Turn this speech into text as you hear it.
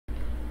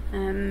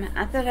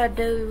I thought I'd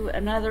do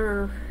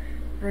another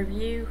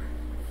review.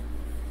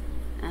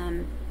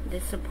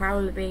 This will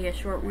probably be a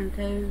short one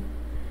too.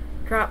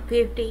 Trop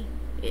 50.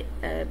 It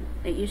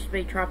used to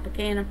be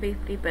Tropicana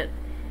 50, but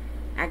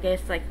I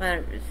guess they thought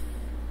it was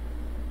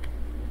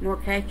more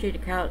catchy to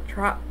call it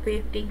Trop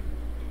 50.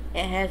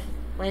 It has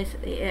less.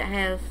 It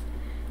has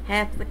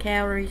half the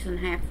calories and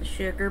half the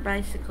sugar,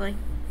 basically.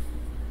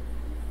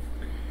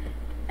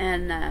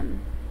 And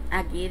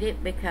I get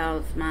it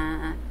because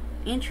my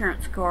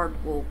insurance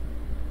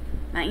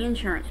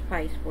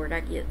pays for it. I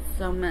get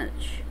so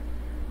much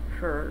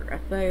for a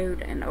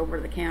food and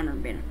over-the-counter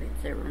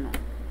benefits every month.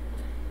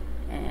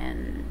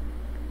 And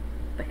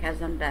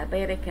because I'm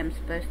diabetic, I'm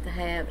supposed to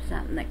have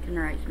something that can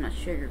raise my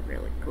sugar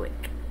really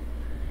quick.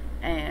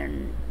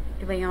 And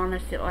to be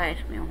honest, it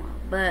lasts me a while.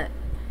 But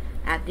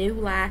I do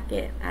like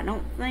it. I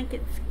don't think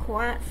it's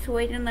quite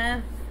sweet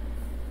enough.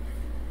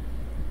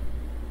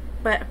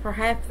 But for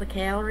half the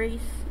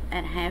calories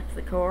and half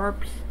the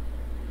carbs,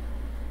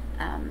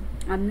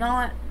 I'm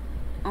not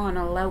on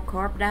a low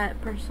carb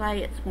diet per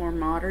se. It's more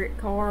moderate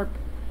carb.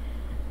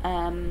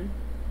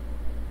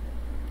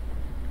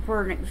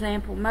 For an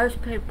example,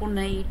 most people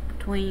need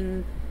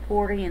between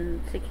 40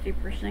 and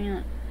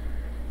 60%.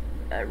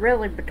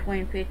 Really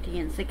between 50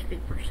 and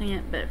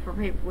 60%, but for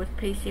people with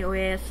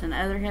PCOS and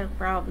other health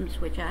problems,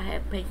 which I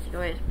have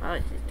PCOS,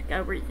 polycystic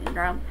ovary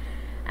syndrome,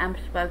 I'm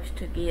supposed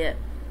to get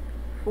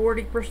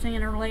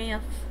 40% or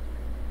less.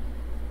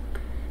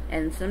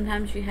 And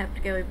sometimes you have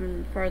to go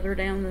even further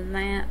down than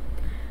that.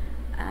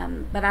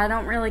 But I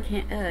don't really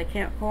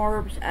count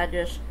carbs. I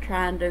just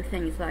try and do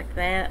things like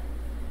that.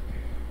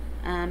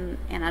 And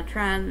I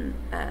try and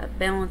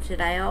balance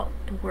it out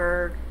to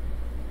where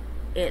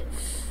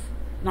it's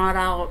not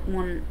all at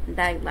one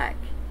day. Like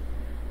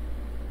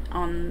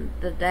on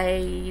the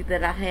day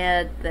that I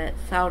had that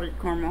salted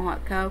caramel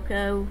hot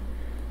cocoa,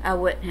 I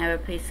wouldn't have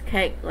a piece of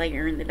cake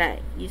later in the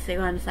day. You see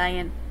what I'm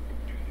saying?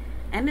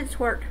 And it's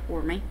worked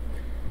for me.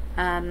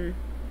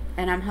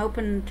 And I'm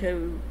hoping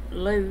to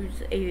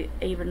lose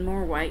even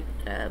more weight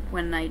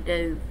when they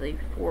do the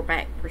 4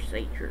 back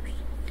procedures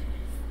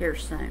here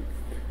soon.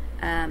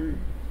 And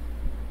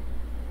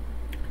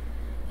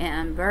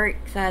I'm very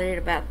excited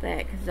about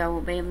that because I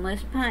will be in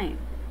less pain.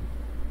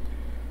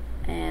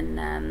 And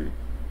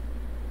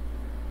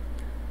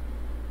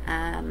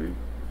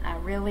I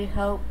really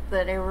hope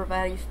that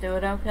everybody's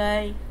doing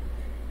okay.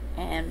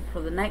 And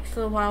for the next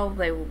little while,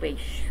 they will be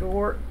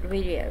short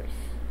videos,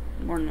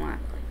 more than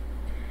likely.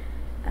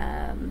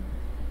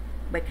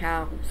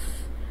 Because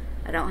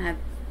I don't have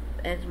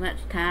as much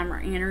time or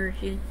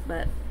energy,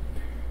 but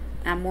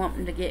I'm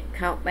wanting to get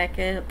caught back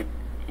up,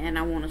 and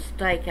I want to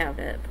stay caught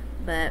up.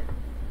 But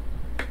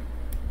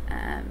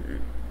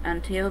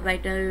until they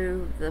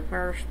do the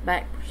first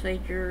back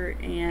procedure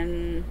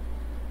in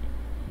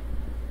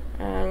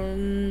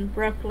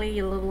roughly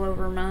a little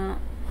over a month,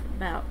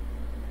 about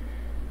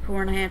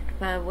 4.5 to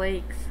 5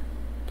 weeks,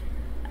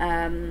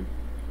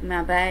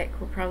 my back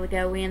will probably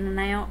go in and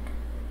out.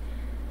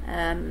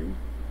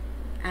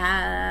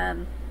 I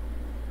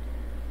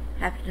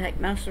have to take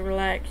muscle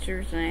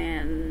relaxers,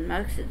 and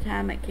most of the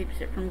time it keeps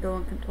it from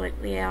going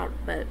completely out,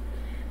 but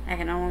I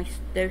can only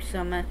do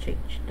so much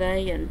each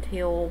day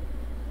until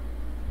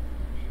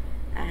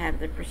I have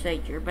the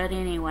procedure. But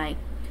anyway,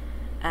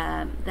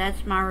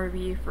 that's my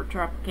review for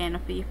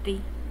Tropicana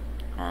 50,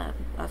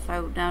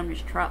 also known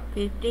as Trop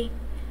 50.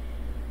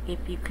 If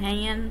you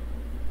can,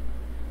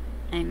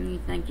 and you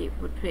think it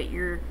would fit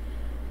your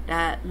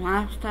diet and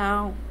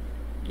lifestyle,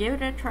 give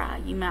it a try.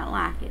 You might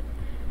like it.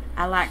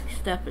 I like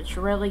stuff that's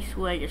really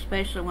sweet,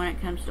 especially when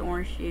it comes to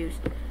orange juice.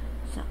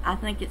 So I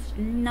think it's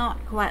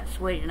not quite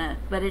sweet enough,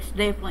 but it's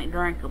definitely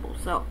drinkable.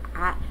 So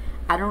I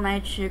don't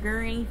add sugar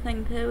or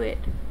anything to it.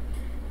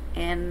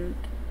 And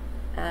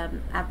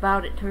I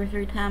bought it 2 or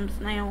 3 times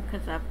now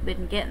because I've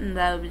been getting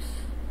those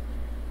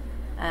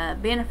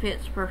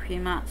benefits for a few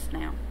months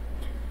now.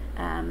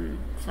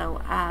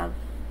 So I've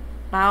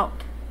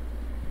bought,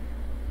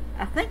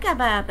 I think I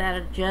buy about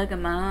a jug a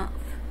month.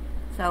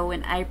 So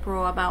in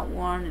April I bought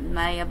one, in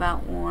May I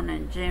bought one,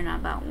 in June I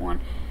bought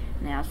one.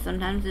 Now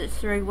sometimes it's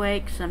 3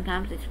 weeks,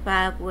 sometimes it's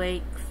 5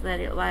 weeks that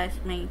it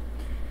lasts me.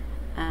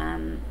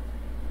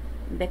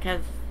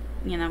 Because,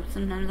 you know,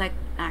 sometimes I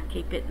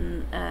keep it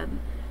in,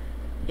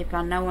 if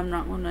I know I'm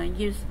not going to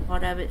use a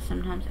lot of it,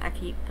 sometimes I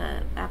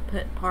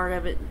put part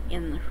of it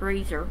in the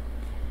freezer,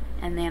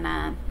 and then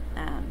I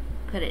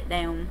put it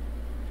down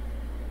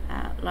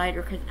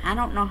later, because I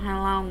don't know how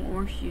long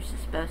orange juice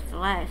is supposed to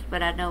last,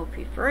 but I know if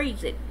you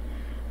freeze it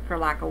for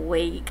like a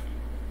week,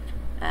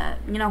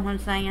 you know what I'm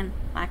saying?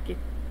 Like if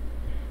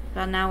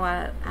I know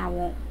I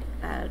won't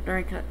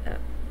drink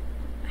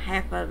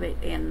half of it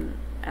in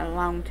a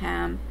long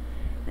time,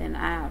 then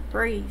I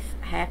freeze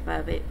half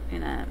of it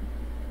in a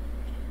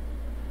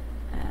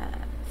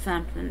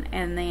something,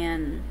 and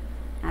then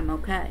I'm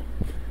okay.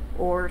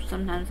 Or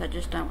sometimes I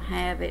just don't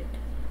have it,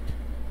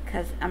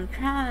 because I'm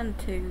trying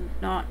to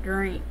not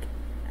drink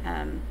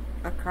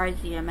a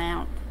crazy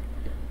amount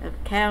of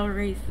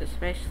calories,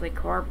 especially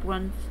carb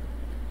ones.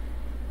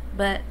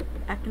 but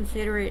I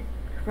consider it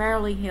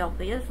fairly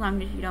healthy as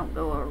long as you don't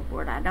go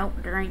overboard. I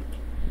don't drink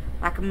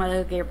like a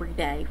mug every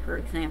day. For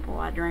example,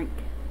 I drink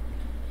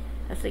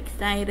a 6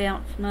 to 8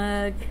 ounce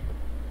mug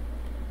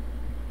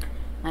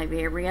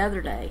maybe every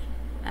other day.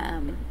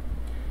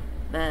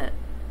 But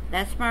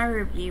that's my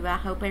review. I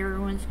hope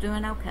everyone's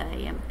doing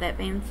okay. And with that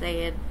being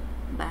said,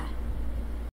 bye.